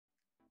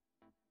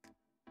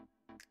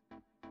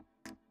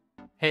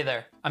Hey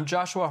there, I'm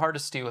Joshua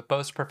Hardesty with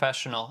Bose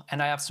Professional,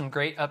 and I have some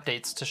great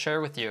updates to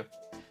share with you.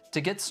 To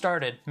get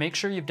started, make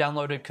sure you've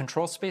downloaded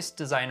ControlSpace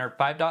Designer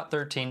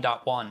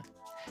 5.13.1.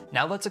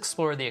 Now let's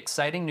explore the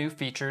exciting new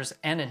features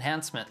and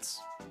enhancements.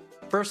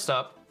 First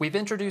up, we've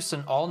introduced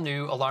an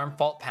all-new alarm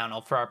fault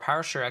panel for our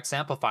PowerShareX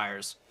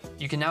amplifiers.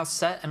 You can now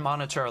set and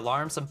monitor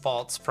alarms and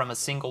faults from a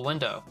single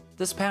window.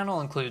 This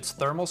panel includes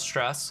thermal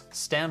stress,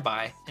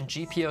 standby, and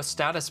GPO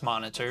status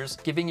monitors,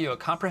 giving you a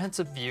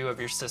comprehensive view of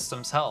your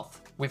system's health.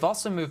 We've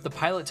also moved the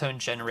pilot tone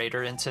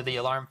generator into the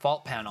alarm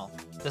fault panel.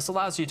 This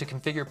allows you to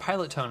configure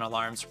pilot tone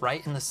alarms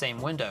right in the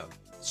same window,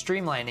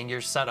 streamlining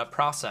your setup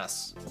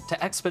process.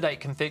 To expedite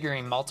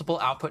configuring multiple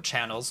output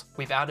channels,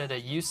 we've added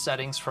a Use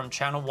Settings from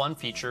Channel 1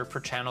 feature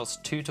for channels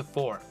 2 to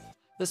 4.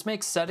 This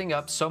makes setting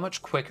up so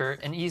much quicker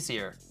and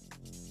easier.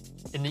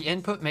 In the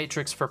input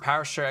matrix for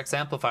PowerShareX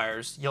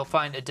amplifiers, you'll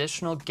find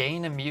additional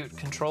gain and mute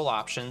control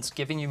options,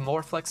 giving you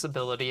more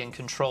flexibility and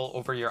control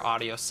over your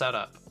audio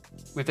setup.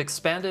 We've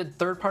expanded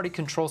third-party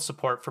control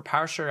support for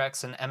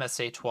PowerShareX and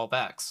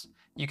MSA12X.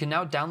 You can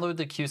now download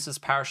the Qsys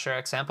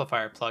PowerShareX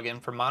amplifier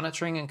plugin for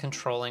monitoring and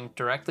controlling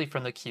directly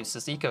from the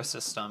Qsys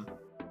ecosystem.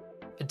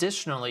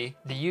 Additionally,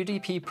 the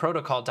UDP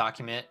protocol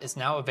document is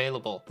now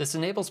available. This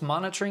enables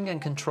monitoring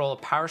and control of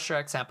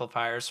PowerShareX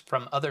amplifiers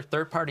from other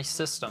third-party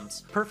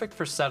systems, perfect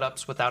for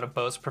setups without a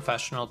Bose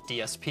Professional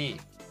DSP.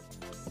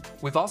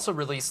 We've also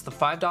released the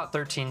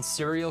 5.13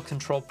 Serial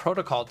Control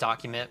Protocol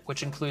document,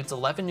 which includes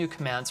 11 new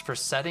commands for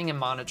setting and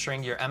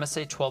monitoring your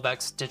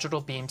MSA12X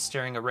digital beam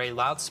steering array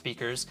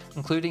loudspeakers,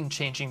 including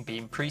changing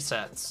beam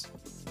presets.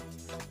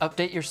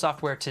 Update your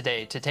software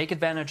today to take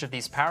advantage of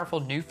these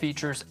powerful new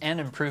features and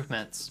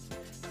improvements.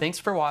 Thanks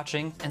for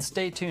watching, and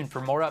stay tuned for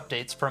more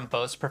updates from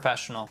Bose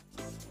Professional.